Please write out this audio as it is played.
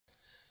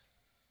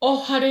o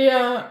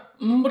haria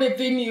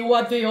mrithini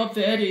wa thĩ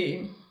yothe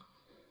rĩ,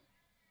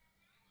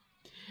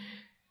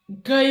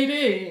 Ngai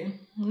rĩ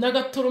na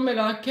gatũrũme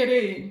gake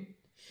rĩ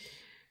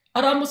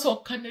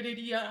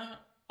aramucokanĩrĩria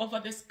over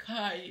the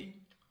sky,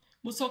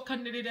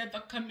 mucokanĩrĩre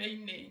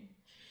thakame-inĩ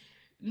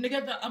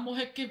nigetha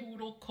amuhe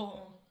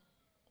kĩhurũko,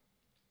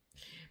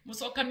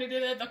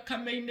 mucokanĩrĩre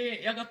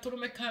thakame-inĩ ya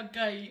gatũrũme ka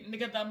Ngai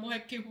nigetha amuhe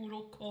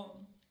kĩhurũko.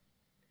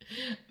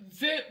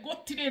 Thĩ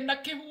gũtirĩ na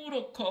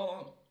kĩhurũko,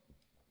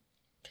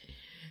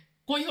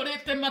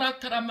 kũihũrĩte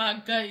marakara ma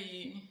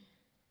Ngai,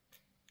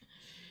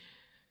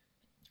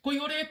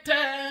 kũihũrĩte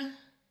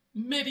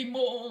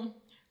mĩrimũ,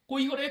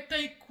 kũihũrĩte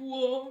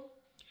ikuũ,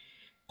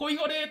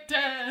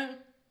 kũihũrĩte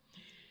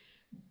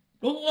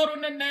rũhuho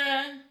rũnene,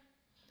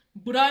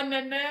 mbura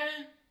nene,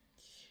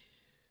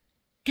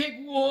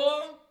 kĩguũ,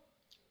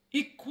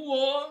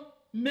 ikuũ,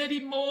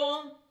 mĩrimũ,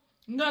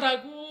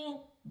 ng'aragu,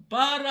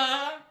 mbara,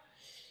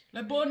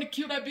 laboni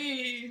kiurabi.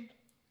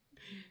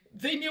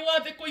 Thĩinĩ wa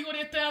thĩ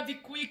kũihũrĩte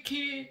athiku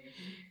iki,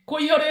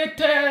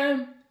 kũihũrĩte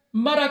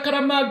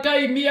marakara ma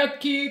Ngai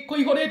mĩaki,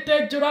 kũihũrĩte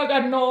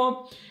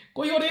njũragano,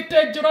 kũihũrĩte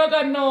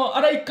njũragano.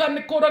 Araika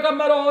nĩ kũraga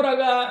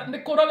maroraga, nĩ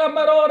kũraga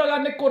maroraga,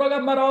 nĩ kũraga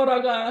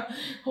maroraga.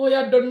 Oya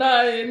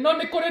Adonai, no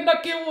nĩ kũrĩ na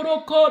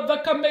kĩhurũko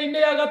thakame-inĩ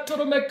ya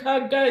gatũrũme ka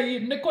Ngai,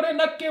 nĩ kũrĩ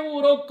na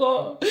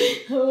kĩhurũko.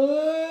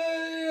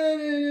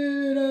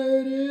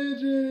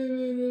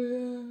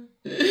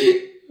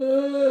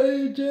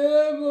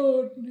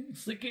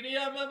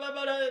 Sikiria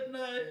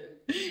mababarana,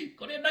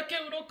 kũrĩ na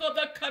kĩhurũko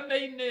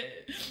thakame-inĩ.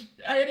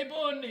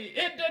 Airiboni,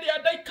 ĩndĩrĩa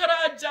ndaikara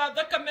nja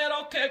thakame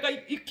ĩroka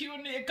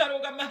ikiuni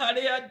ĩkarũgama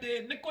harĩa ndĩ.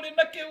 Nĩ kũrĩ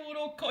na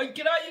kĩhurũko.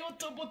 Ingĩra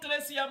YouTube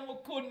Teresia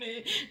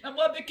Mukuni na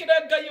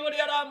mwathĩkĩre Ngai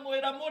ũrĩa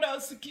aramwĩra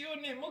mũraci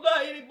kiuni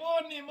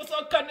mũgairiboni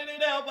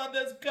mũcokanĩrĩre over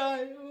the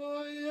sky.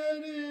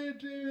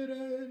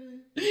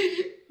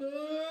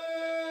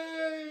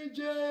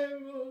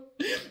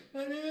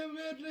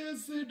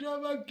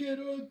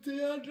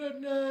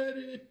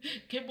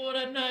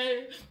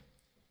 Keboranae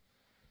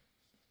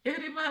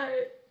Erimae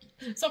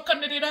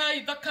sokanirirai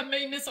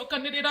thakame-inĩ,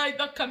 sokanirirai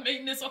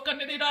thakame-inĩ,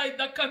 sokanirirai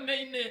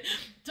thakame-inĩ.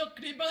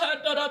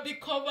 Tokribahadara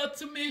bikova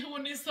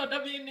tumihuni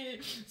sadavini.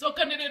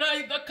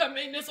 Sokanirirai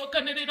thakame-inĩ,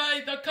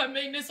 sokanirirai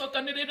thakame-inĩ,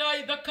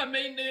 sokanirirai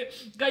thakame-inĩ.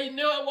 Ngai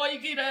nĩwe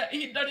woigire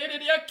ihinda rĩrĩ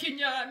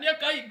rĩakinya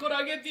nĩakahingũra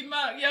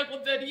gĩthima gĩa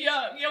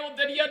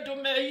gũtheria andũ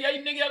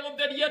mehia-inĩ, gĩa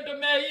gũtheria andũ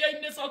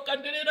mehia-inĩ.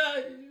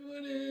 Sokanirirai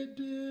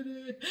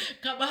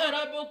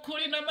kabaharabo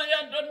kuri na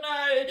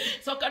mayadonai,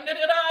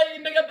 sokanirirai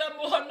nigetha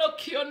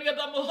muhonokio,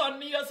 nigetha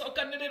muhonia.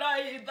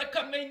 Sokanirirai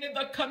thakame-inĩ,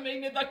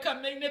 thakame-inĩ,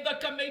 thakame-inĩ,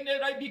 thakame-inĩ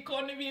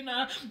raibikoni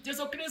vina.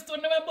 Jesu Kristo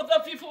niwe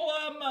muthabibu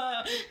wa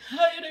ma.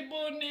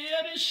 Hairibuni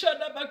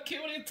erishada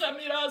bakiuri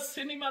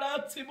tamirasi ni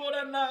marati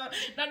borana.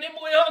 Na ni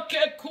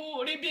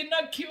mwihokeku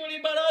ribina kiuri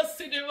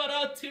barasi ni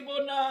marati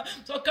bona.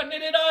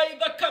 Sokanirirai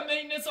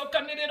thakame-inĩ,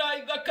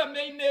 sokanirirai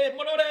thakame-inĩ.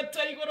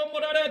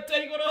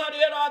 Murorete iguru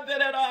hari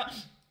aratherera.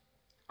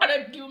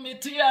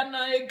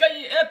 Aregiumitiana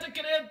Ngai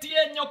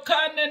etĩkĩrĩtie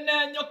nyoka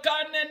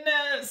nene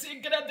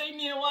cingĩre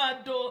thĩinĩ wa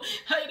andũ.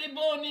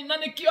 Hairiboni, na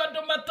nĩkĩo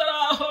andũ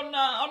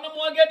matarahona, ona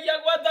mwageria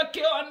gwetha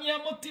kĩhonia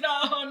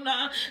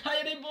mũtirahona.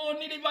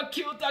 Hairiboni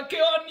ribakiuta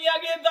kĩhonia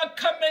gĩ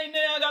thakame-inĩ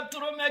ya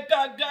gatũrũme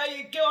ka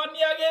Ngai,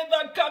 kĩhonia gĩ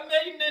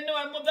thakame-inĩ,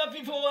 nĩwe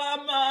mũthabibu wa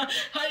ma.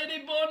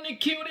 Hairiboni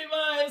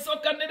kiuribae,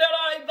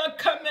 sokanĩrĩrai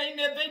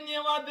thakame-inĩ thĩinĩ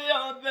wa thĩ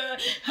yothe.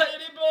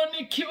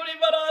 Hairiboni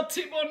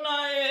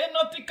kiuribaratibonae,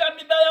 ĩno ti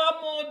kanitha ya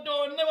mũndũ,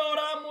 nĩwe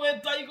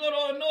ũramwĩta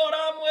igũrũ, nĩwe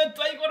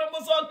ũramwĩta igũrũ.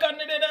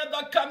 Mũcokanĩrĩre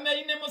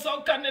thakame-inĩ,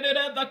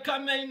 mũcokanĩrĩre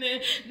thakame-inĩ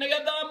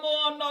nĩgetha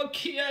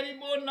mũhonokie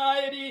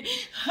ribonaĩri.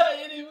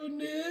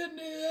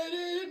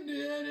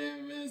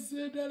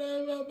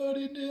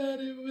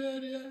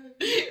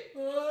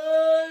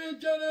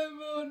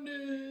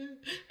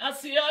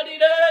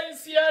 Aciarire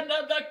ciana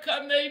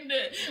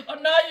thakame-inĩ,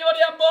 onai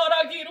ũrĩa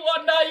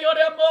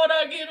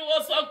moragirwo,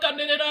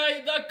 cokanĩrĩrai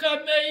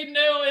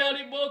thakame-inĩ. Oya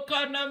riboka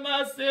na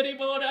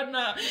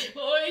maceriborana,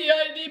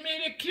 oya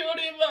rimiri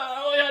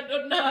kiuriva. Oya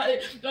Adonai,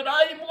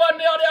 Adonai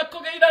muone ũrĩa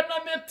kũgĩira na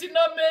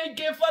mĩtino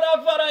mĩingĩ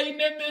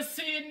barabara-inĩ,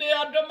 mĩciĩ-inĩ,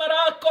 andũ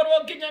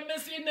marakorwo nginya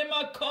mĩciĩ-inĩ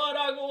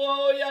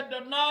makoragwo. Oya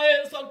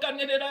Adonai,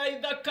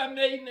 cokanĩrĩrai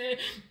thakame-inĩ.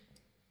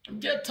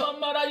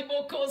 Getomara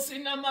iboko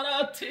sina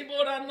marati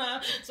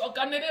borana,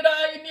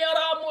 sokanirirai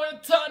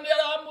niaramuita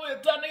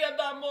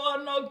nigetha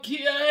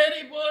muhonokie.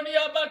 Heriboni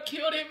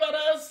abakiuri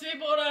barasi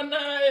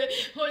borana,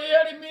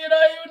 oyeri mira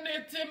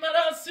unity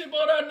marasi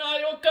borana.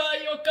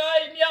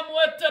 Ukai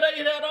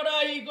niamwetereire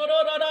rorai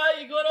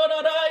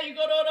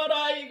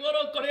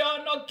igoro kũrĩa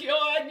honokio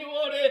wanyu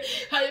ũrĩ.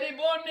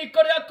 Hairiboni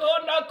kũrĩa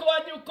kũhona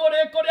kwanyu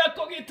kũrĩ, kũrĩa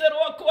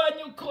kũgitĩrwo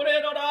kwanyu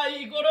kũrĩ.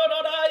 Rorai igũrũ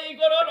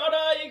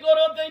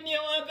thĩinĩ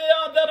wa thĩ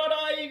yothe.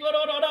 Rorai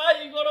igũrũ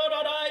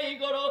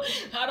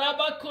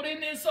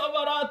harabakurini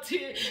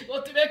sobarati,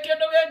 gũtirĩ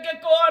kĩndũ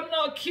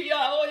gĩngĩkũhonokia.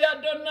 Oya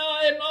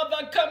Adonai, no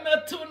thakame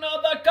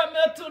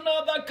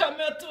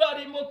tu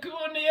ari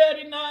mukuni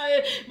eri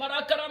nae.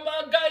 Marakara ma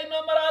Ngai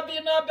no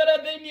marathiĩ na mbere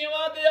thĩinĩ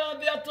wa thĩ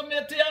yothe.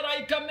 Atũmĩte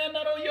araika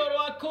mena rũhiũ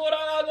rwa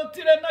kũũraga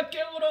gutire na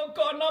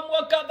Kihuruko na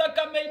mwaka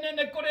Thakame-Ini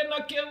ni kuri na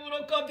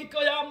Kihuruko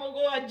thiko ya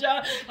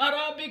Muguwanja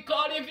arabi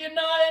kori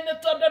vinae ne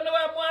tondu niwe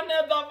mwene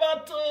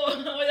thabatu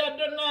oya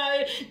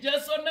Adonai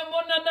Jesu ni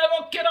munene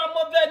gukira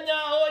muthenya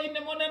oi ni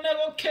munene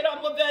gukira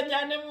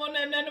muthenya ni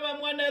munene niwe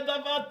mwene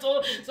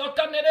thabatu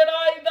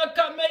sokanirirai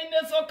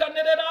Thakame-Ini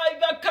sokanirirai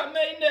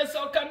Thakame-Ini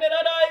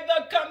sokanirirai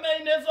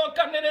Thakame-Ini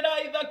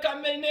sokanirirai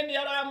Thakame-Ini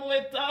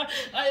Niaramuita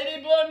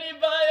airiboni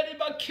bairi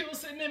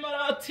bakiusi ni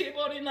marati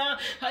borina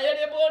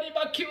airiboni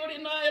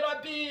bakiurina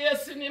erabi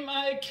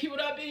esinima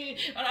ekiurabi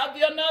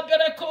aradia na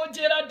bere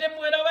kujira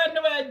demwera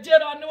wenwe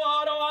jira ni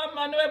waro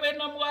ama niwe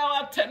wena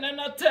mwa tene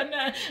na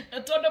tene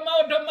tondu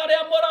maundu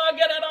maria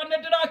muragerera ni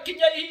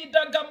ndirakinya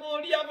ihinda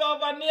ngamuria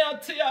baba ni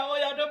atia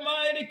oya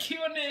ndumairi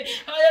kiuni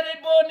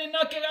airiboni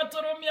na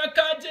kigaturumia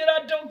kanjira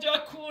ndonja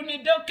kuni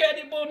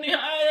ndokeriboni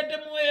hae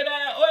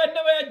ndimwira oya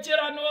niwe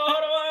jira ni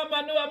waro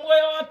ama niwe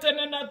mwa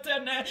tene na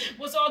tene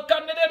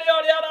musokanirire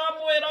oria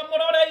aramwira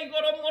murore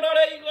iguru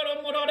murore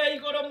iguru murore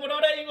iguru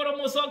murore iguru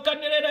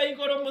musokanirire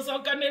iguru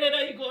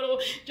musokanirire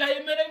iguru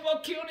jaimere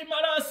vokiuni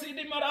marasi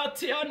ni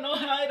marati ano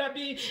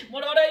hairabi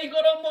murore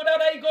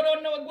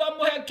iguru no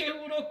gwamuhe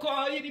Kihuruko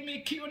irimi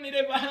kiuni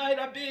re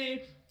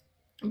hairabi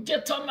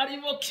Jeto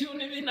marivo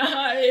kiuni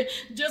vinae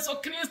Jesu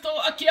Kristo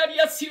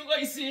akiaria ciugo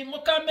ici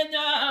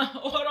mukamenya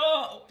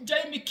uhoro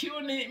jaimi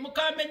kiuni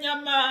mukamenya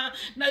ma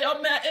na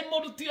yome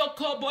emurutio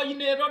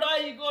kobo-ini rora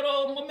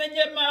iguru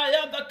mumenye ma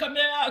ya thakame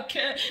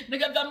yake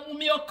nigetha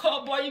mumio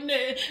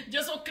kobo-ini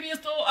Jesu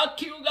Kristo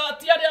akiuga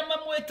ati aria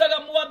mamwitaga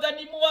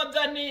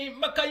mwathani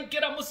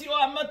makaingira mucio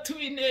wa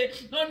matu-ini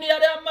no ni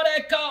aria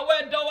mareka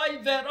wendo wa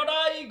ithe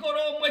rora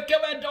iguru mweke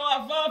wendo wa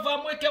baba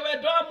mweke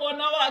wendo wa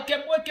mwana wake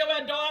mweke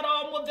wendo wa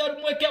Roho Mutheru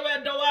mweke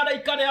wendo wa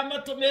araikare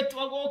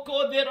amatumetwa guku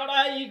thi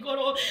rora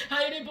iguru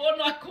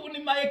hairibona kuni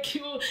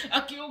maikiu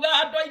akiuga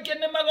andu aingi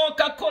ni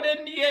magoka kuri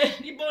nie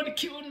riboni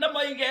kiu na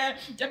maige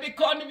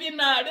jabikoni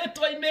vina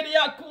ritwa-ini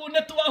riaku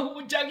ni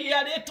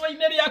twahunjagia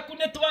ritwa-ini riaku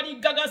ni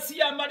twaringaga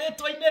ciama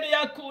ritwa-ini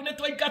riaku ni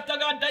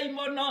twaingataga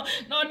daimono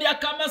no ni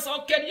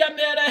akamacokeria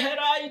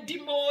merehera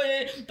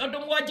indimui tondu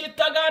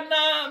mwanjitaga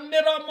na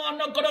miromo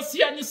no ngoro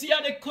cianyu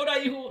ciari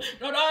kuraihu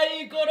rora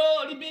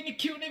iguru ribini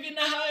kiu ni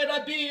vina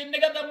hairabi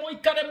nigetha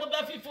muikare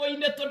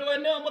muthabibu-ini tondu we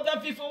niwe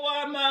muthabibu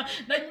wa ma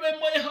na inyuĩ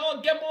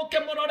mwĩhonge mũke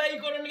mũrore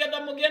igũrũ nigetha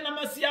mũgĩe na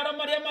maciaro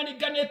marĩa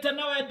maringanĩte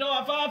na wendo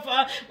wa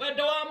baba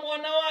wendo wa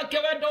mwana wake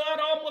wendo wa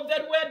Roho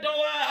Mutheru wendo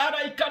wa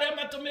araikare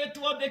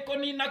matũmĩtwo thĩ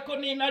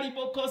kũnina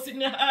ribokosi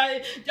nĩ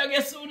haĩ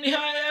Jesu nĩ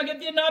haĩ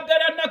agĩthiĩ na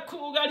mbere na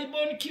kuga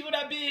riboni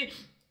kiurabi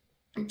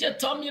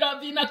Jetomira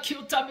vina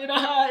kiutamira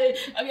hai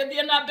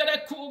agethie na mbere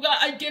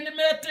kuga aingi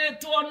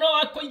nimetitwo no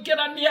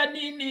akuingirania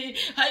nini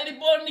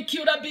hairiboni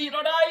kiurabi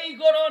rora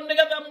iguru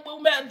nigetha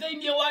mume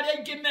thiini wa aria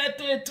aingi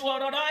metitwo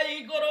rora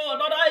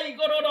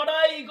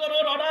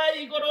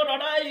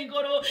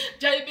iguru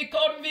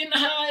jaibikor vina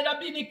hai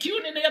rabini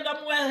kiuni nigetha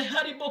mwe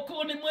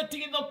haribokuni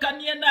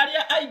mwetigithokanie na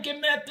aria aingi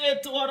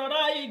metitwo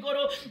rora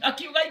iguru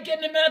akiuga aingi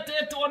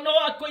nimetitwo no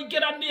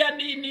akuingirania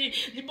nini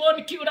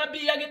riboni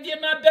kiurabi agethie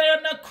na mbere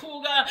na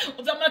kuga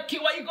uthamaki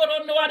wa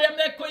iguru no aria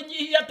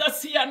mekwinyihia ta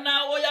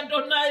ciana oya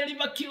Adonai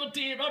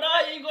ribakiuti rora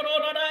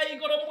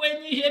iguru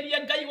mwenyihirie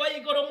Ngai wa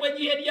iguru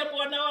mwenyihirie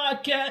mwana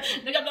wake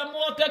nigetha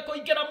mwoke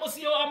kuingira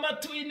mucio wa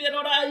matu-ini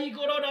rora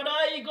iguru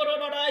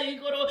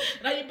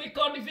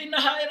raibikoni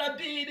vina hai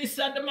rabiri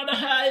sadmana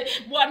hai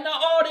mwana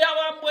oria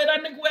wamwira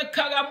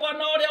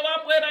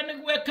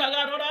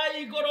nigwekaga rora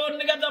iguru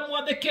nigetha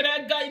mwathikire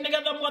Ngai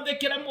nigetha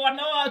mwathikire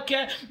mwana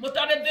wake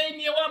mutare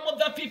thiini wa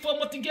muthabibu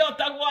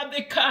mutingihota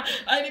gwathika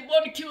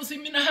airiboni kiusi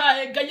mina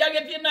hai Ngai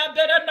agithie na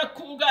mbere na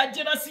kuga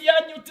njira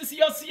cianyu ti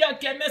cio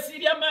ciake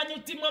meciria manyu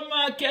ti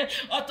make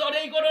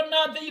otore iguru na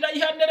thĩ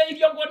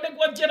iraihanĩrĩirie ũguo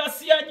nĩguo njĩra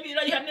cianyu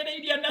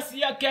iraihanĩrĩirie na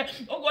ciake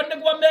ũguo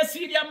nĩguo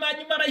meciria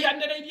manyu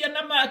maraihanĩrĩirie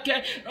na make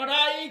rora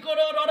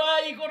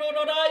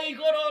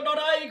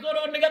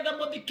iguru nigetha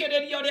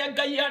mũthikĩrĩrie ũrĩa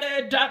Ngai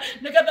arenda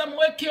nigetha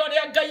mwĩke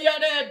ũrĩa Ngai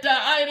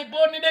arenda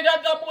airiboni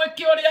nigetha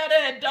mwĩke ũrĩa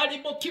arenda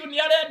ribokiuni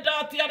arenda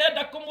ati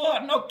arenda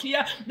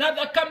kũmũhonokia na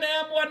thakame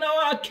ya mwana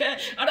wake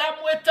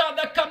aramwĩta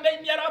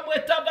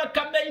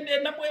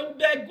Thakame-Ini na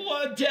mwĩhumbe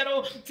nguo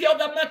njerũ ti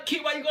ũthamaki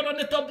wa igũrũ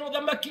nĩ tondũ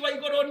ũthamaki wa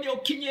igũrũ nĩ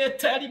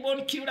ũkinyĩte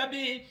riboni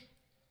kiurabi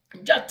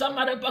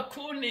jatamare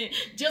bakuni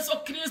Jesu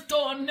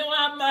Kristo ni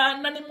wama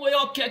na ni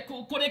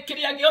mwoyokeku kuri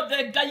kiria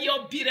giothe Ngai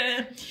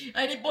ombire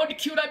airiboni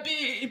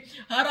kiurabi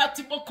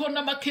aratibo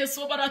na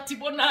makeso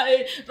baratibo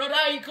nae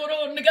rora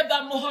iguru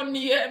nigetha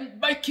muhonie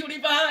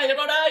bakiuriva hai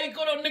rora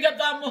iguru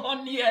nigetha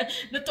muhonie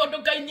ni tondu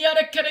Ngai ni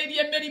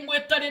arekereirie mirimu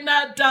itari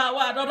na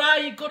dawa rora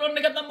iguru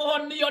nigetha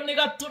muhonio ni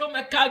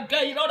Ngaturume ka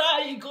Ngai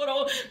rora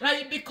iguru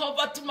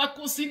raibikova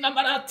tumakusi na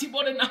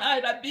maratibo na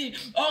hai rabi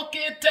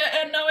okite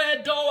ena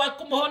wendo wa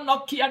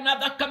kumuhonokia na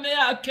thakame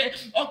yake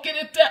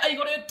okirite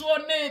aigoretwo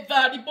ni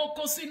tha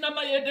riboko sina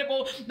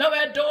mayedebo na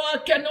wendo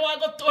wake no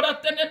agotora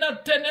tene na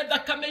tene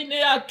thakame-ini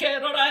yake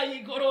rora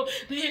iguru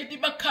ridi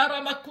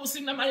bakara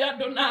makusi na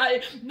mayado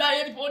nae na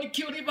eriboni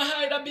kiuri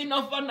bahaira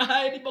binofana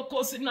hai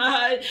riboko sina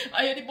hai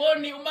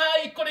eriboni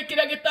umai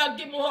korekira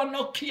gitangi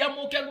muhonokia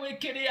muke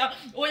gwikiria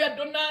oya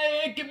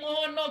donae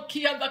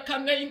gimuhonokia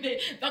thakame-ini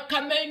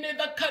thakame-ini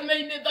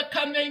thakame-ini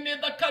thakame-ini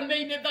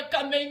thakame-ini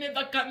thakame-ini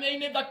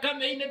thakame-ini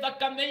thakame-ini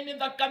thakame-ini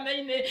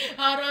thakame-ini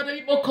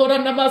arari bokora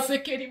na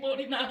masekeri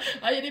borina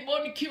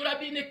ayeriboni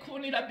kiurabini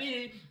kuni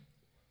rabi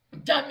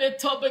Jame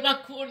tobe na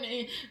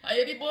kuni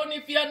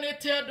ayeriboni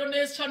fianete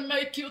donation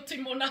my cute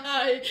mona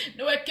hai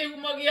nweke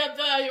umagia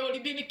thayo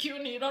libini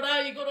kiuni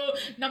rora igoro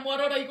na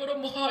mwarora igoro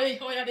mohoi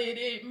hoya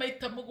riri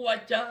maita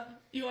Muguwanja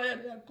ihoya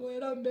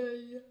yakwera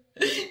meya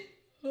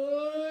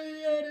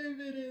oya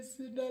ribiri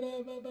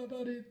sinara baba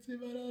bariti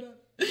barara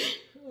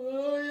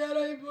oya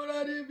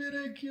raibora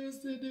ribiri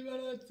kiusi di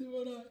barati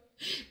bara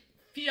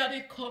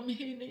fiare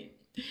komini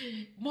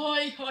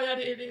moi hoya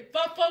riri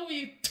papa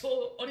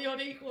wito ori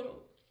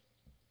igoro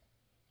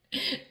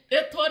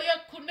Etoria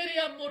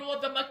kuneria moro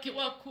thamaki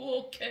waku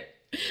oke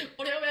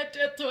Oria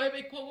wetetwo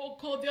ebikwo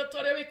guku thio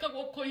tore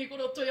wikagwo ku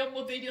iguru tuya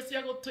muthiria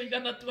cia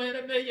gutuigana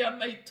twehere meia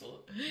maitu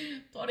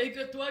tore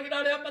ithu twagira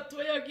aria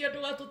matweyagia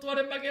ndugatu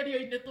tware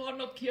magerio-ini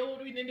twonokie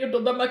uru-ini ni undu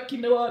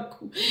thamaki-ini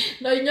waku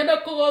na inya na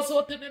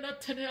kugocwo tene na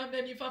tene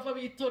ameni baba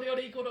witu uri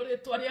uri iguru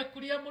ritwa riaku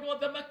ria muru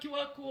thamaki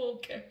waku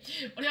oke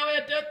oria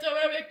wendete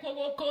we wikwo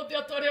guku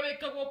thio tore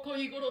wikagwo ku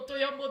iguru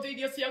tuya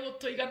muthiria cia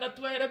gutuigana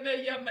twehere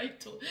meia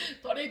maitu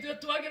tore ithu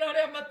twagira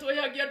aria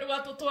matweyagia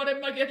ndugatu tware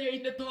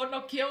magerio-ini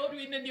twonokie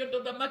uru-ini ni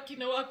undu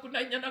thamaki-ini waku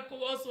na inya na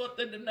kugocwo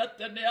tene na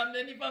tene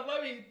ameni baba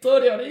witu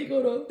uri uri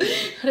iguru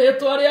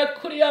ritwa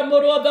riaku ria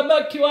muru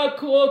thamaki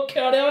waku oke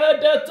aria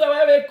wendete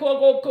we wikwo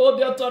guku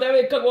thio tore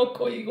wikagwo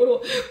ku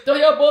iguru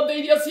tuya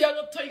muthiria cia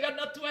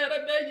gutuigana twehere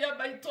meia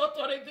maitu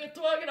tore ithu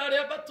twagira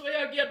aria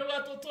matweyagia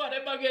ndugatu tware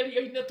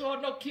magerio-ini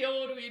twonokie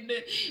uru-ini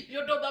ni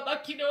undu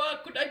thamaki-ini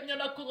waku na inya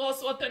na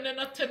kugocwo tene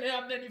na tene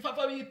ameni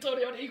baba witu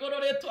uri uri iguru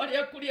ritwa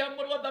riaku ria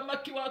muru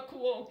thamaki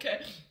waku oke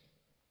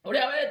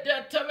Uria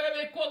wendete we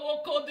wikwo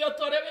guku thio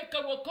tore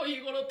wikagwo ku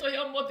iguru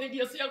tuya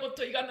muthiria cia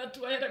gutuigana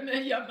twehere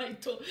meia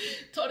maitu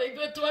tore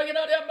ithu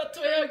twagira aria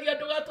matweyagia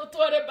ndugatu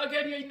tware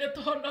magerio-ini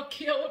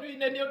twonokie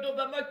uru-ini ni undu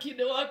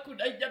thamaki-ini waku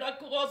na inya na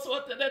kugocwo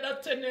tene na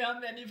tene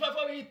ameni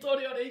baba witu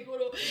uri uri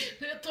iguru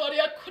ritwa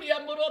riaku ria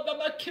muru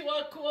thamaki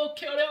waku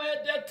oke uria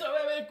wendete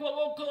we wikwo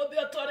guku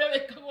thio tore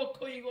wikagwo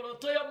ku iguru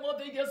tuya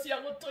muthiria cia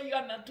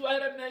gutuigana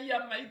twehere meia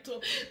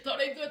maitu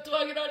tore ithu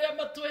twagira aria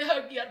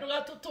matweyagia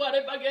ndugatu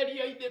tware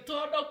magerio-ini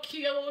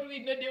twonokie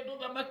uru-ini ni undu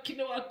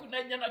thamaki-ini waku na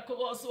inya na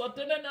kugocwo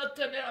tene na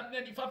tene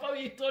ameni baba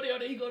witu uri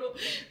uri iguru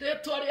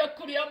ritwa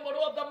riaku ria muru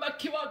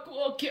thamaki waku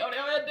oke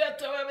uria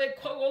wendete we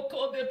wikwo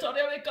guku thio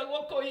tore wikagwo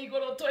ku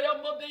iguru tuya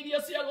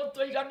muthiria cia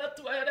gutuigana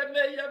twehere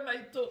meia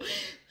maitu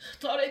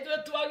tore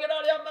ithu twagira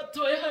aria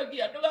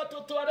matweyagia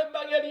ndugatu tware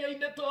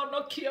magerio-ini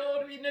twonokie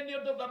uru-ini ni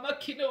undu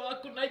thamaki-ini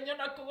waku na inya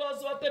na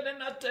kugocwo tene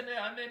na tene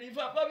ameni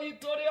baba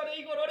witu uri uri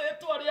iguru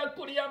ritwa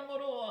riaku ria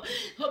muru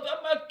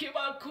thamaki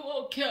waku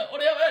oke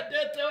uria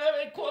wendete we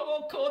wikwo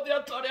guku thio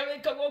tore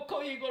wikagwo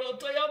ku iguru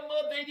tuya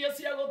muthiria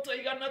cia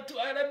gutuigana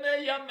twehere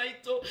meia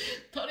maitu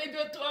tore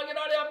ithu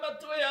twagira aria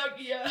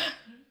matweyagia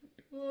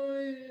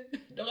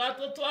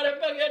ndugatu tware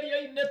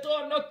magerio-ini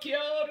twonokie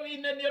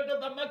uru-ini ni undu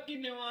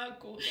thamaki-ini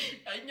waku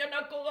inya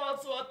na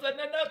kugocwo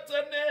tene na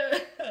tene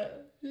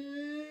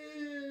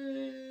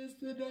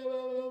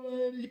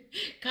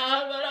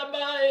kabara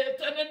mae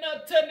tene na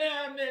tene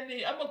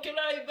ameni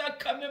amukira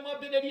ithakame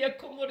mwambiririe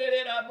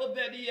kumurerera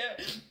mutherie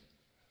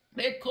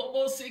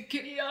Nekobo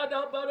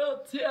sikiriana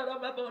barati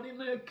arababoni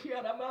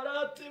nekiara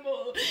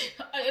maratibo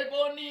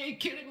aeboni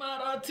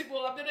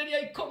kirimaratibo abereria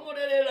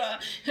ikomorera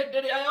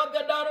henderia yothe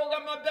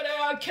ndarugama mbere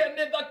yake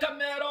nĩ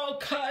thakame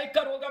ĩroka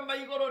ĩkarũgama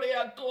igũrũ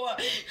rĩakwa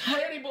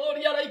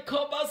aeribori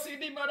araikoba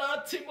sidi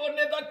maratibo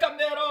nĩ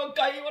thakame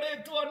ĩroka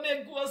ĩihũrĩtwo nĩ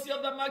nguo cia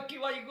ũthamaki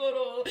wa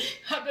igũrũ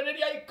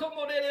abereria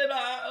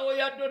ikomorera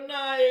oya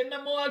Adonai na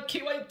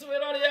mwaki wa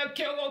ituĩro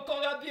rĩake ũgoka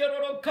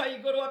ũgathiũrũrũka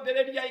igũrũ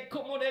abereria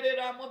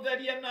ikomorera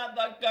mũtherie na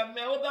thakame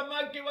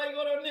uthamaki wa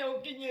iguru ni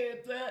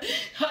ukinyite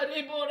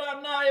haribura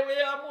nae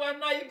we amwe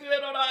na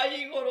ithuiro ra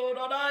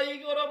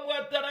iguru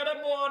mweterere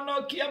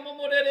muonokia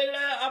mumurerere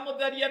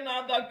amutherie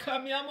na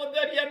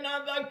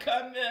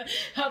thakame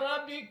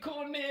harabi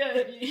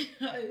kunieri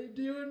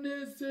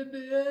aidione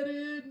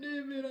senderi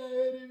ni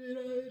miraeri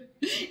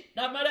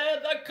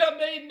namare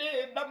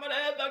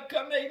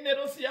thakame-ini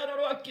ruciaro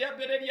rwa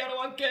kiambĩrĩria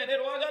rwa kerĩ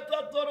rwa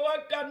gatatũ rwa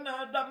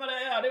kana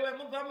ndamare ariwe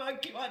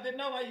muthamaki wa thĩ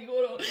na wa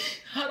iguru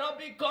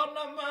harabi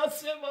kona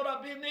masevora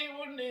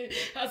biniuni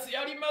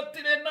aciari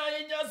matire na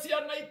inya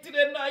ciana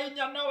itire na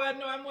inya na we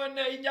niwe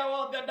mwene inya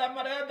wothe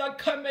ndamare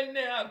thakame-ini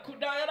yaku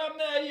ndaera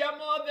meia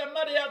mothe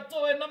marĩa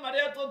tũĩ na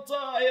marĩa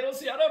tũtoĩ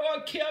rũciaro rwa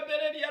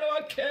kĩambĩrĩria rwa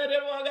kerĩ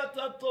rwa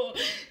gatatũ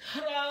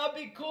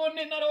harabi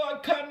kuni na rwa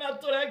kana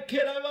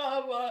tũrekere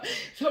baba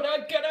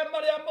tũrekere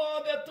marĩa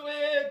mothe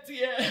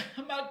twĩtie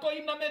makũi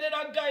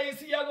kuinamirira Ngai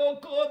cia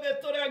guku thi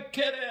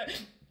turekere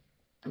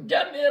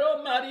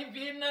Janero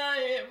marivina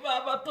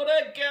baba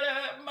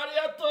turekere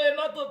Maria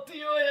toena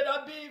totio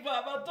rabi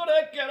baba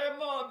turekere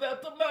mothe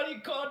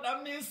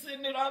tumarikona misi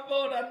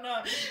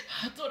niraborana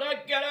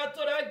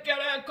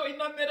turekere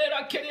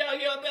koinamirira kiria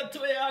giothe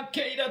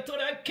tweakeire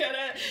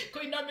turekere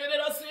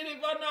koinamirira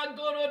Silvana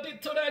Gorodi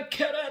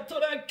turekere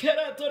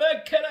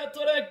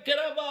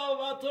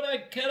baba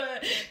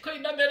turekere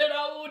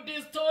koinamirira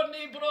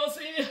Udistoni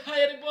brosi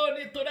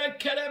hairiboni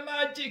turekere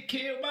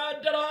majiki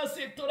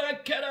madrasi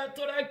turekere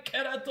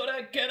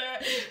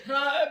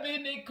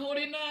Rabini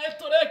Kurina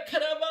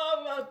turekere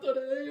baba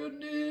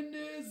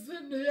tureyunini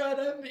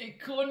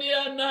Niaramuita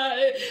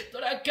kunianae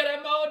turekere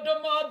maudo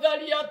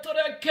madalia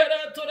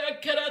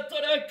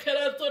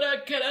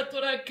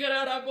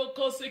turekere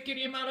raboko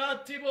sikiri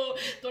maratibo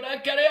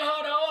turekere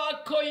harawa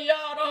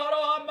koyara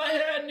harawa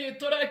maheni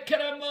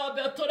turekere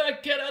mada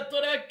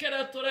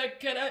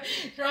turekere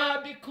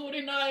Rabi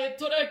Kurinae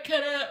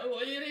turekere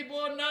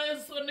oiribona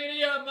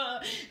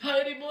suniriyama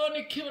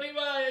hairiboni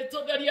kurivae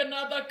todaria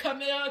nada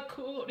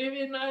kameaku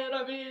rivina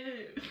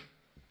rabi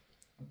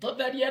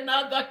todaria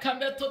nada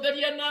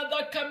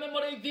kame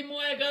murithi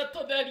mwega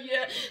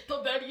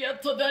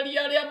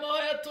todaria ria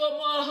mohetwo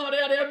mohore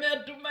aria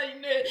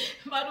mendumaine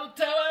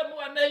marutawe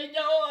mwana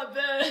inya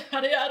othe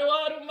aria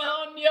arwaru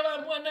mahonie we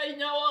mwana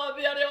inya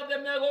othe aria othe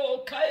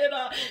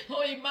megukaira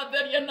hoi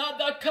matheria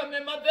nada kame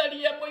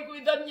matheria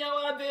muiguithania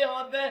wa thi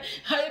othe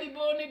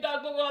hairiboni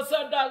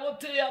ndagugoca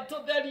ndagutia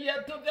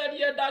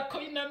totherie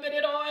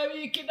ndakuinamirira we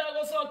wiki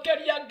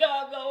ndagucokeria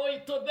ngatho oi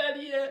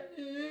totherie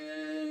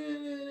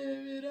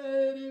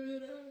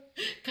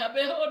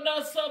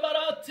Kabehona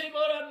sabarati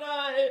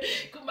moranae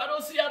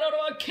kumarosi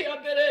ararwa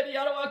kiabereri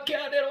arwa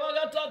kiaderwa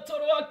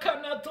gatatorwa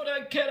kana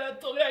turekera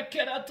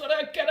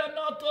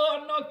no to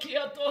no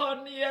kia to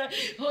honie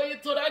hoi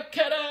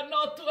turekera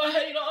no to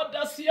heira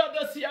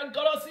dasia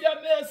gorosia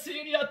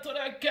mesiria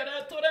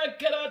turekera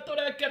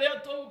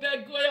to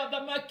begoya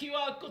damaki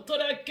wa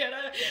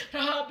kuturekera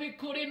rahabi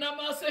kurina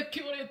ma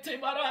security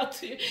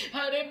marati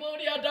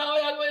haremonia dawa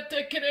ya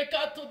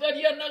wetekereka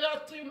tudaria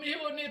nagatu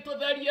mihuni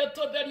tudaria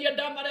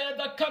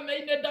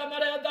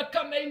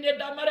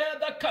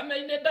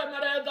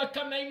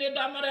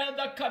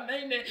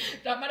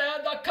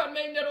damare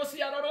Thakame-Ini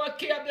rosiaro rwa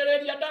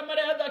kiabereria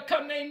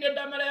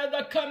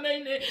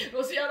Thakame-Ini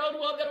rosiaro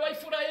ruothe rwa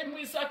Ifurahimu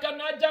Isaka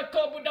na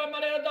Jakobu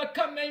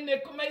Thakame-Ini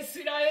kuma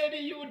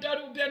Isiraeli Yuda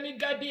Rubeni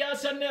Gadi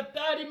Asha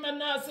Neftali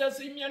Manase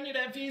Simeoni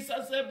Levi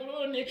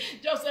Zebuluni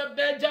Joseph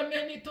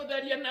Benjamini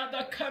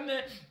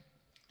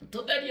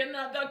tutherie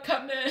na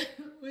thakame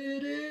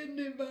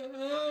Wirini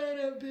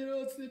bahara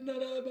birosi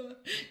naraba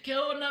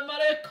Keona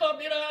mareko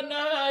birana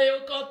hayo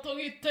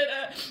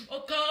kotugitere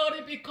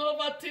Okaori biko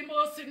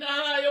batimosi na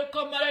hayo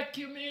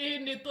komareki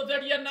mihini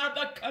Tutherie na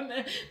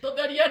thakame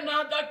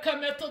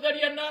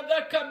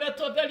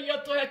Tutherie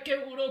tuhe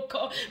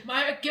Kihuruko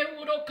Mahe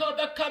Kihuruko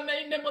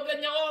Thakame-Ini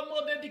muthenya wa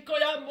muthe thiko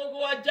ya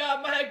Muguwanja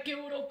Mahe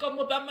Kihuruko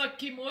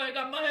muthamaki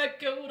mwega Mahe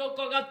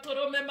Kihuruko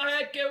Ngaturume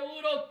Mahe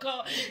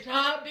Kihuruko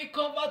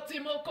Rabiko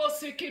batimoko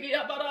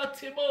sikiria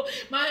baratimo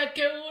Mahe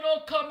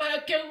Kihuruko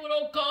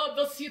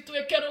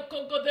thositwekero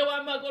kongothe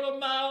wa maguru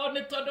mao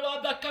ni tondu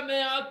wa thakame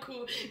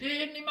yaku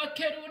ini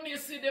makeruni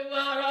side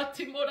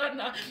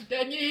baratimorana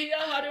ndenyihia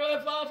hariwe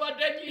baba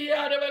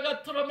ndenyihia hariwe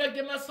Ngaturume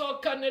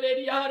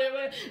ngimacokaniriria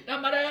hariwe na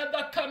mara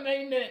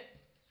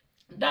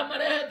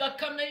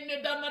Thakame-Ini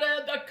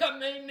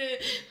Thakame-Ini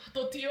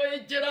tutio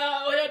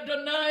ejera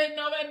oyadonai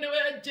nawe niwe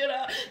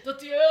ejera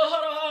tutio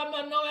horo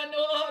ama nawe ni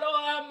horo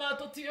ama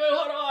tutio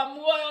horo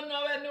amuayo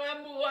nawe niwe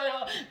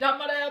muayo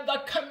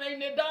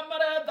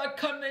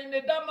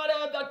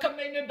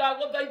Thakame-Ini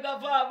ndaguthaitha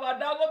baba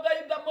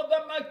ndaguthaitha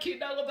muthamaki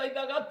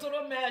ndaguthaitha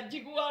Ngaturume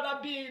njigua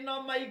rabi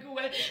no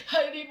maigue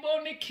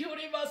hairiboni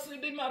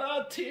kiurivasidi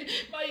marati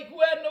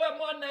maigue niwe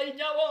mwana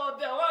inya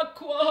wothe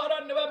wakuohora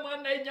niwe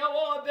mwana inya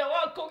wothe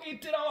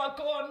wakugitira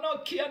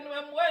wakuonokia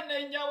niwe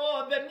mwene inya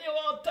wothe ni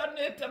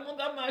wotanite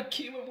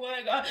muthamaki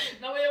mwega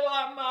nawe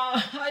wama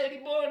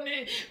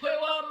hairiboni we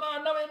wama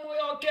nawe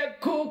muyoke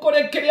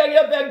kukurekeria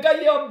giothe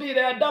Ngai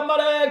ombire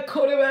ndamare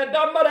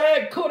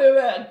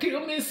kuriwe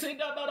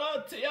kiumisida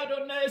barati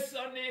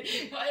adonesani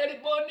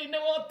hairiboni ni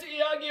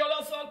wotiagi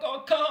ogacoka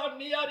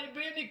ukahoni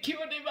aribini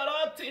kiuni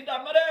barati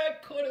ndamare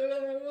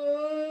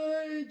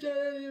kuriwe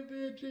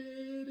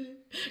jaribitiri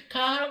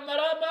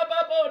kamarama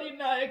babori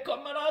nae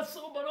komara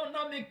suboro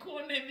na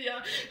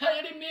mikunivya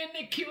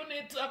hairimini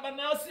kiuni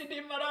tabanasi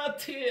di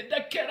marati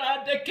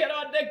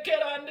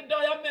dekera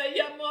nidoya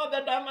meya mothe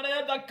ndamare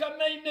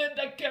Thakame-Ini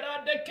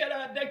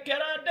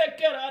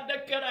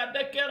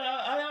dekera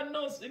aya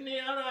no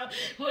siniara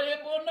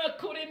hoebona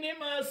kurini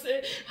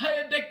mase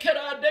haya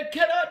dekera aya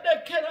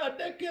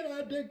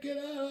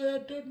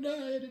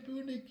tonai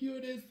ribuni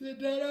kiuni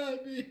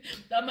sidarabi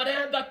ndamare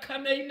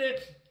Thakame-Ini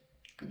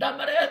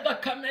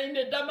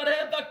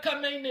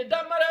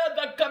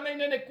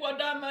ne kwa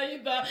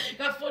damaitha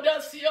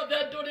gafoda sio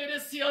the dorire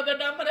sio the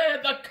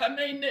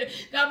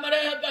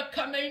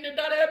Thakame-Ini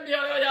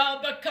daremio ya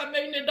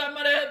Thakame-Ini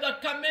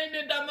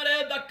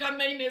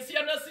Thakame-Ini,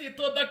 ciana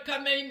citũ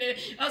Thakame-Ini,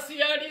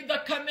 aciari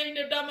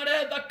Thakame-Ini,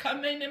 ndamare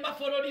Thakame-Ini,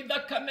 mabũrũri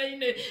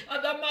Thakame-Ini,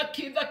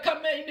 athamaki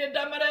Thakame-Ini,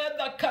 ndamare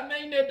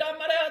Thakame-Ini,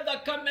 ndamare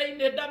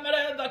Thakame-Ini,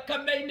 ndamare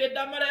Thakame-Ini,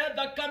 ndamare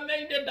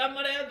Thakame-Ini,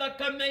 ndamare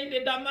Thakame-Ini,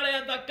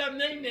 ndamare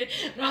Thakame-Ini,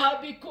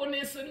 Rahabi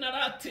Kunis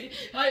Narati,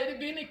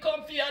 Airibini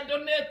Konfi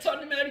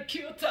Adoneton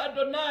Mercuta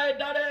Adonai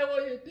Dareo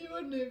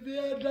Yedione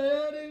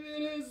Viadari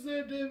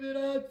Virisi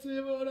Divirati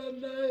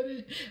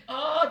Moranari,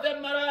 the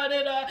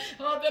Marada,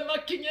 the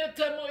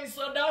Makineta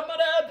Moisa,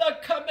 Damara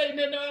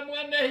Thakame-Ini,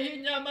 Mwene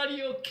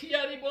Mario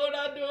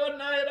Kiaribora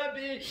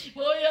Donairabi,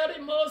 Oyari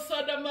Mosa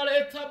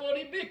Damareta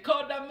Boribiko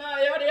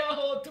Damayaria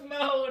Hot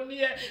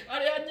Mahonie,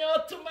 Ariano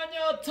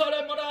Tumanyo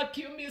Tore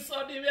Moraki Miso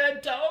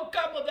Diventa,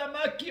 Okamo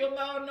Damakio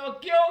Mano,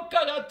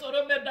 Kyoka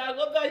Torome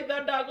Dago Daida,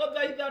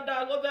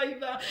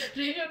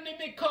 Riuni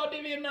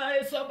Mikodivina,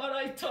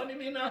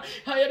 Sabaratonimina,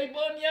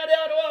 Hayaribonia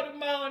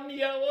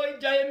Armania,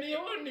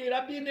 Ojaimiuni,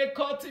 Rabine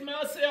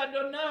Kotimase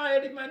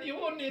Adonai,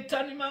 Maniuni,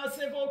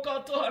 Tanimase,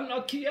 Okoto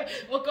Nokia,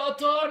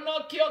 Okoto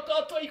Nokia,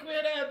 Okoto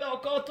Iquereda,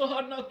 Okoto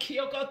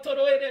Nokia, Okoto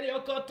Roere,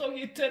 Okoto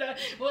Itera,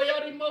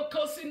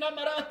 Oyarimoko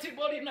Sinamarati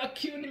Borina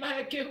Kuni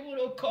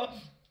Kihuruko.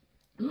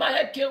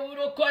 Maya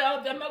Kihuruko,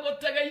 the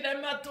Magotega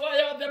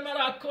Matoya, the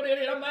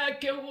Marakorera, Maya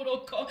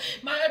Kihuruko,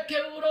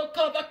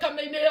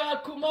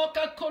 Thakame-Ini,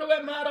 Kumoka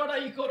Kurwe Marora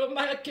Ikoro,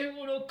 Maya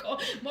Kihuruko,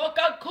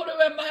 Moka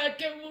Kurwe Maya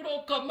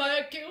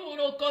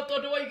Kihuruko,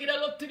 Todoigra,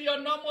 Otrio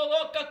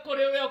Nomoka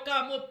Kureo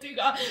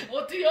Kamotiga,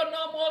 Otrio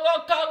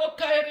Nomoka,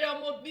 Kairia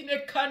Mobine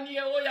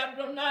Kanye,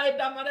 Oyadonai,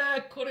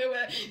 Damare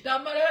Kurwe,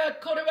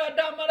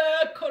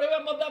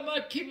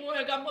 Modamaki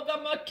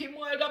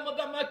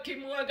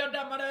Muega,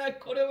 Damare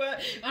Kurwe,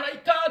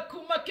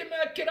 Kuma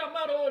Kimekira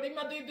Maro,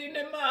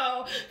 Limadine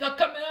Mao,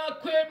 Thakame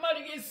Kwe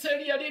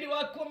Marigiseria,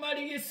 Liwaku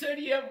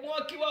Marigiseria,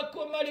 Mwaki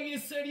Waku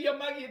Marigiseria,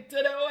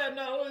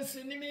 Magiterena,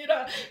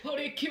 Osinimira,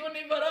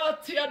 Horikuni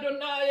Varati,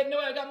 Adonai,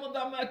 Noega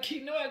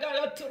Modamaki, Noega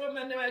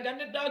Ngaturume, Noega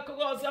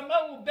Nedako,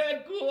 Zamau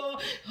Begu,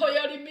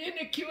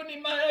 Hoyarimini Kuni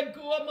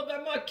Maegu,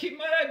 Modamaki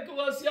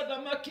Maegu,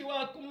 Siadamaki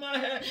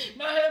Wakumahe,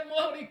 Mahe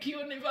Mori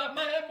Kuni,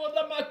 Mahe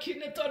Modamaki,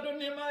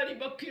 Netoduni Mari,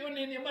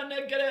 Bakuni,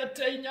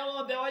 Manegrete,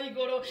 Nyawa de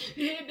Igoro,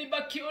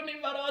 Bakioni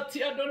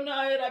Varati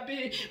Adonai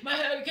Rabbi,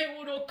 Maheke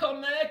Uruko,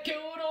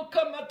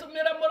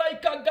 Matumira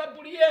Moraika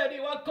Gabrieli,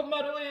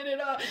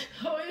 Wakomaruera,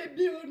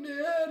 Hoibiuni,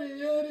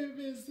 Eri,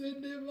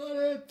 Vicini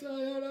Mareta,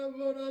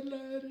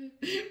 Yaramoranari,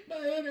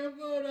 Maere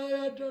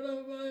Moraya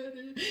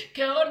Doramari,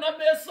 Keona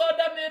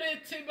Mesoda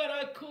Meriti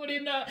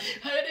Barakurina,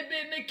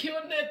 Hairibini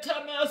Kune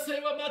Tamase,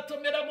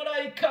 Matumira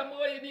Moraika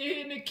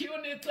Moini,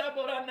 Kune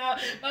Taborana,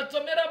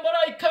 Matumira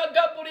Moraika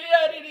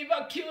Gabrieli,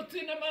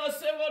 Vacutina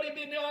Mase,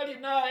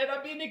 Oribinarina,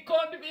 Rabini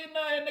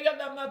Condivina, and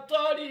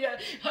Negadamatoria,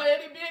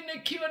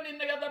 Hairibini Kuni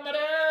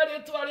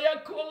Negadamare, Toria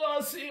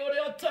Kulosi,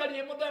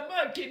 Oriotari,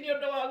 Mudamaki,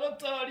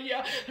 Niaramuita,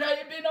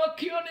 Raibino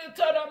Kuni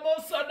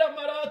Taramosa,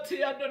 Damarati,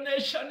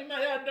 donation in my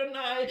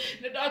Adonai,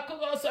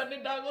 Nedakulosa,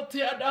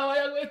 Nedagotia,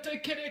 Dawaya with the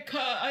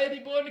Kirika,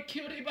 Airibon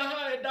Kuri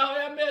Bahai,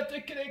 Dawaya met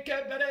the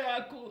Kirika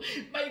Bereaku,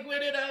 my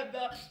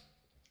Guerreda.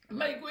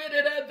 My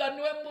guerrera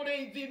no è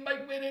moriti, my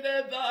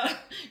guerrera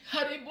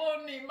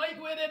Hariboni, my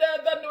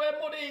guerrera no è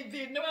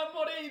moriti, non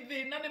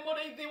è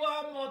moriti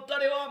uomo,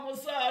 tarevamo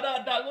Sara,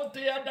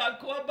 Dagotea, da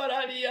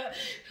Coabararia,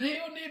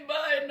 Riuni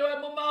Bai, no è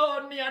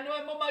Maonia, no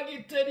è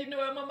Magiteri, no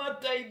è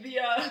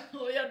Mataidia,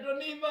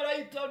 Oyadoniva,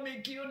 Raitomi,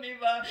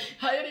 Kiuniva,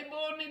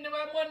 Hariboni, no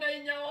è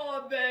Monegna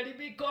Ode,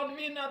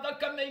 Ribiconvina,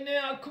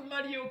 Thakame-Ini,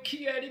 Kumario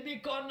Kia,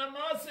 Ribicon,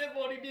 Mase,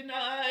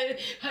 Voribinai,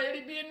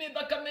 Haribini,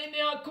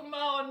 Thakame-Ini,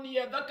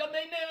 Kumaonia,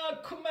 Thakame-Ini.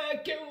 Kuma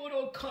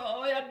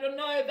Kihuruko,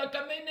 Adonai,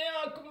 Thakame-Ini,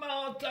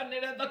 Kuma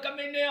Tanere,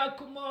 Thakame-Ini,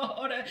 Kuma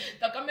Hore,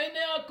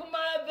 Thakame-Ini, Kuma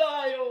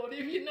Dayo,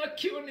 Rivina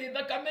Kuni,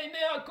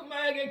 Thakame-Ini, Kuma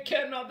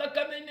Gekeno,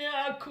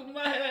 Thakame-Ini,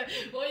 Kuma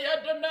He,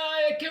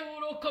 Adonai,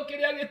 Kihuruko,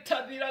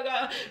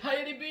 Kiriagitadiraga,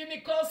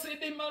 Hairibini Kosi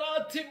di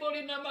Marati,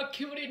 Bolina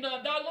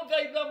Makurina, Dago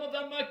Vaida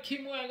Modamaki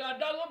Muega,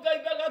 Dago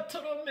Vaida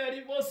Ngaturume,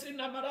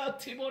 Ribosina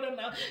Marati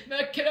Borena,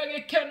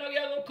 Mekiragikeno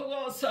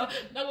Yagokosa,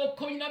 Nago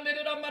Kuina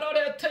Merida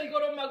Marore,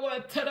 Taigoro Mago,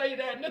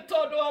 Teraire.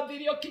 Todo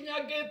adirio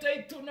kinyagete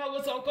itu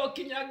nago soko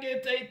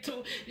kinyagete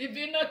itu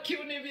ivina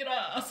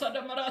kiunivira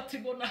asada marati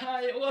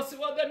bonahai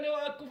wasiwade ne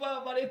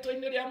wakuva bareto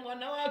ineria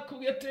mwana waku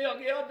geteo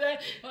giothe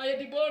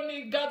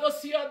ayediboni gado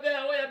siothe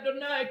oya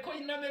Adonai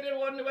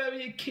koinamererwo ni we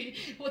wiki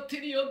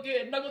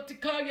otirioge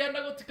nagotikagia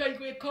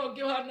nagotikaigwika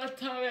ngihana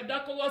tawe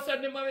ndakugoca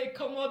ni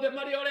mawiko mothe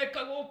mari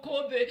oreka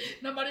guku thi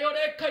na mari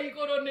oreka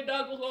iguru ni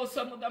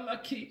ndagugoca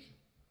muthamaki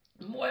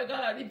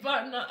Mwega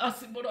Rivana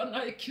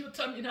Asiborana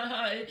Ikiuta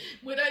Minahai,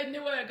 Mwira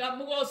Niwega,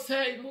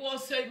 Mugosei,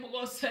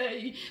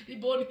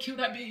 Ribon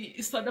Kurabi,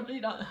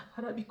 Isadabina,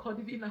 Harabi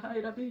Kodivina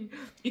Hirabi,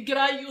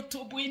 Igra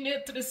YouTube,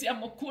 Winetrisia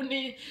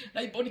Mokuni,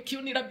 Ribon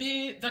Kuni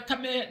Rabi,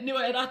 Thakame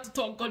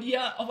Niwerato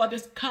Golia over the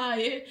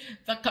sky,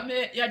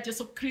 Thakame ya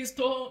Jesu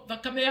Christo,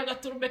 Thakame ya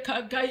Ngaturume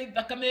Ngai,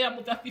 Thakame ya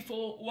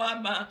Muthafifo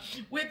Wama,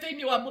 within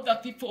you are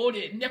Muthafifo,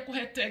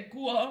 Nekuhete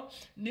Guo,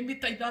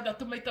 Nimita Idada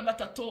Tomaita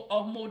Matato,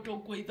 or Modo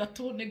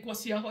Guidatu, nguo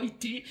cia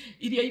hoiti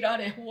iria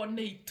irarehwo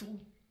nĩ itu.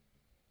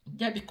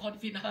 Jadi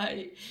konvina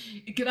hai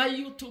igira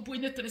YouTube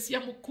ine teresia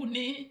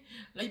mukuni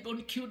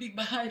laibon kiuri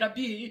bahai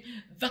rabi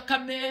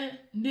thakame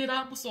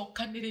nira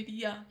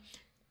musokaniriria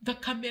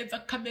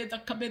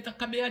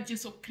thakame ya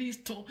Jesu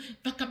Kristo,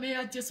 thakame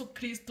ya Jesu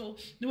Kristo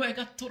niwe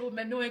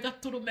gaturume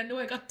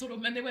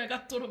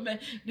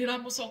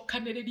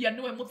niramucokaniriria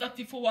niwe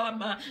muthathifu wa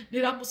ma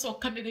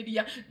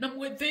niramucokaniriria na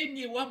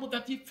mwethini wa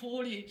muthathifu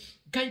uri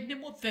Ngai ni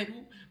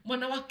mutheru,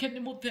 mwana wake ni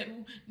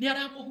mutheru, ni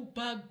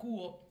aramuhumba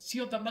nguo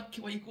cia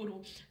thamaki wa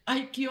iguru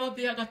aiki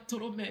othe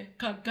agaturume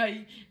ka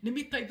Ngai ni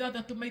mita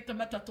 6 maita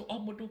 3 o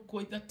mundu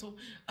nguo 3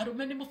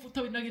 arume ni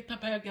mufuta wina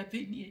gitambaya gya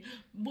thiini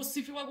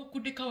musibi wa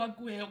gukundika wa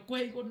nguo iyo nguo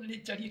iguru ni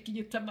njari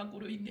ikinyite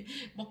maguru-ini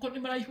moko ni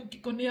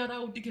maraihungiko ni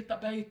araundi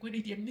gitambaya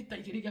gikwiririe mita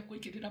 2 gya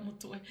kuigirira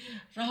mutwe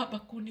rahaba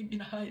kuni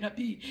mina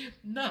hairabi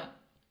na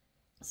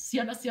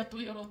siana cia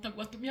tuyorota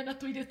gwatumia na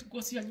tuire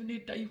tuko cianyu ni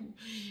ndaihu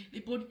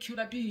libon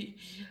kiurabi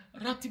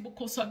rati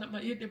mukosa na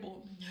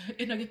mayedebo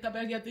ena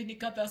gitambaya gya thiini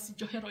kathasi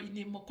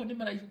njohero-ini moko ni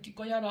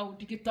maraihungiko ya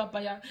raundi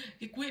gitambaya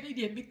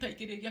gikwiririe mita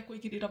 2 gya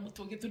kuigirira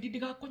mutwe githudi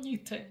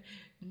ndigakunyite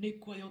ni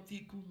kuoyo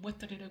Thiku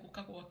mweterere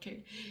guka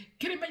gwake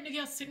kirima-ini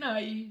gya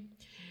Sinai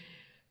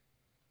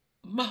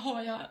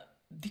mahoya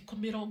thiko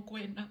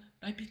 40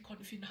 rabi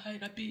konfina hai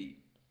rabi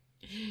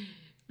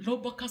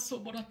lobo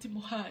kasoborati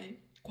muhai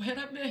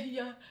kuhera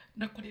mehia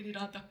na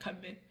kuririra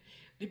thakame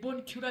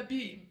libon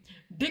kiurabi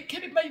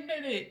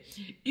ndikirima-inere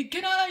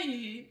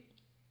ikirai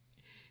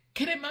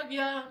kirima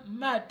gya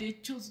Monday,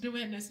 Tuesday,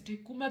 Wednesday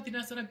kuma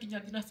thinasara nginya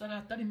thinasara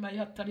atari mai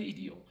atari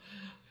irio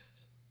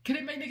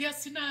kirima-ini gya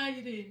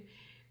Sinai ri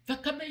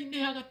thakame-ini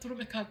ya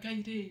Ngaturume ka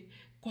Ngai ri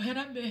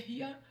kuhera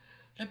mehia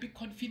rabi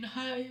konfina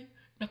hai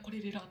na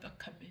kuririra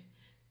thakame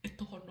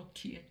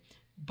etuhonokie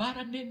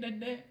bara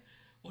nene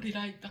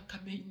urirai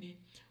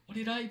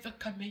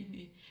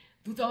thakame-ini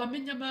thutha wa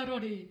minyamaro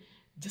ri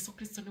Jesu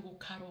Kristo ni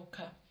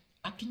gukaroka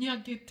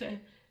akinyangite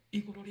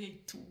iguru ria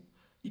itu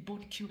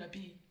libon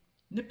kiurabi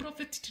ni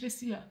prophet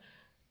Tresia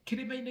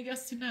kirima-ini gya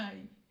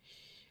Sinai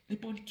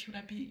libon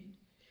kiurabi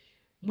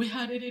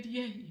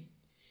mwihariririe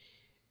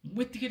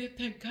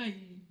mwitigirite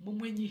Ngai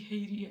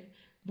mumwenyihiirie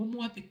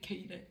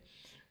mumwathikeire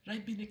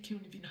raibi ni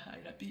kiunivina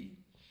hai rabi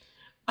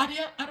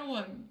aria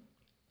arwaru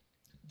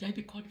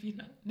jaibi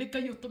konvina ni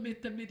Ngai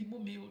utumite mirimu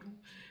miuru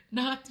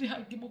na hatiri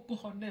hangi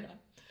mukuhonera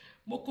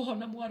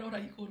mukuhona mwarora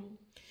iguru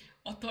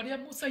otoria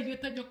Musa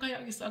igete nyoka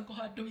ya gicango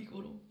handu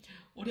iguru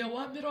uria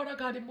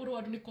wamiroraga ari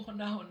murwaru ni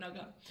kuhona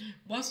honaga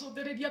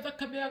mwacuthiriria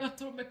thakame ya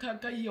Ngaturume ka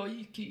Ngai yo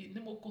iki ni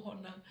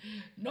mukuhona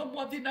no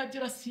mwathi na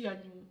njira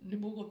cianyu ni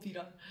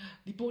muguthira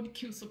libon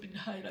kiuso bin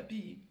hai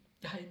rabi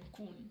hai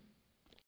mkuni